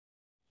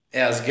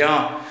How's it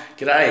going?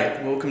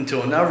 G'day, welcome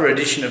to another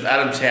edition of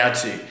Adam's How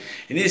To.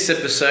 In this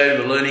episode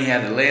we're learning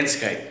how to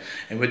landscape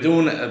and we're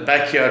doing a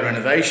backyard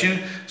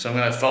renovation, so I'm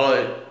going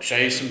to show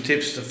you some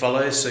tips to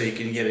follow so you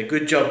can get a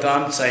good job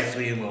done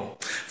safely and well.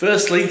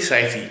 Firstly,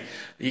 safety.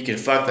 You can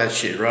fuck that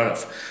shit right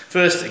off.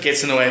 First, it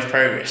gets in the way of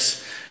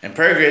progress, and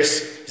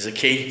progress is the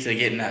key to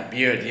getting that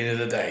beer at the end of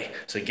the day.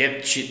 So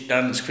get shit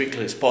done as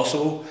quickly as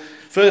possible.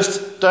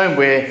 First, don't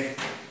wear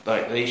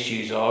like these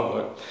shoes I've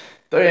got.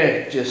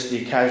 They're just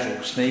your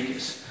casual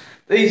sneakers.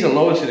 These are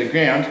lower to the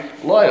ground,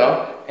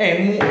 lighter,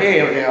 and more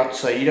air out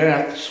so you don't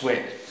have to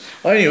sweat.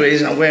 The only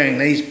reason I'm wearing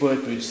these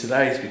work boots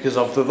today is because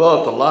I've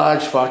developed a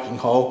large fucking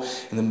hole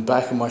in the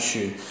back of my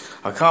shoe.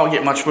 I can't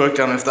get much work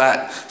done with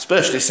that,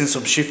 especially since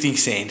I'm shifting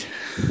sand.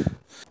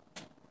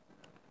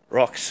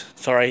 Rocks,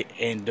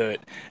 and dirt.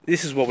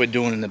 This is what we're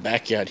doing in the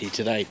backyard here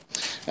today.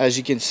 As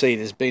you can see,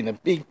 there's been a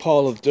big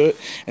pile of dirt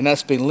and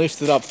that's been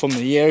lifted up from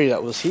the area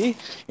that was here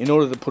in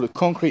order to put a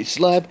concrete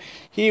slab.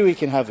 Here we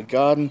can have a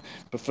garden,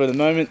 but for the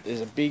moment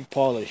there's a big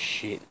pile of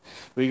shit.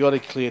 We got to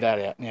clear that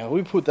out. Now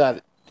we put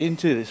that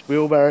into this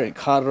wheelbarrow and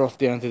cart it off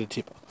down to the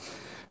tipper.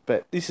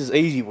 But this is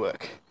easy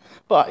work,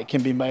 but it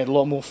can be made a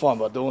lot more fun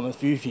by doing a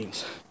few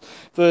things.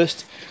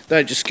 First,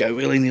 don't just go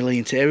willy-nilly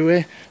into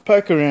everywhere.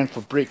 Poke around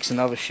for bricks and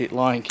other shit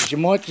lying, because you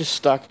might just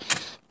stuck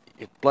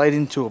your blade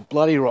into a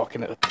bloody rock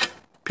and it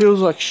feels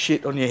like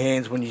shit on your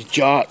hands when you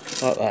jar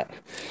it like that.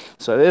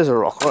 So there's a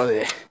rock right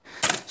there.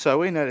 So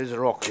we know there's a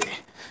rock there.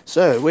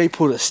 So we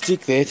put a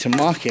stick there to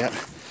mark out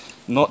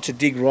not to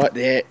dig right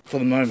there for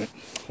the moment.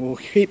 We'll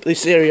keep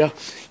this area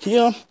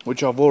here,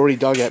 which I've already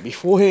dug out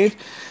beforehand,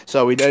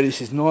 so we know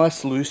this is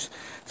nice, loose.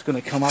 It's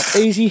going to come up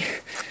easy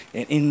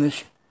and in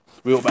the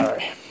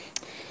wheelbarrow.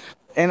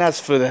 And that's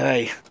for the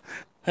day.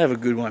 Have a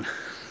good one.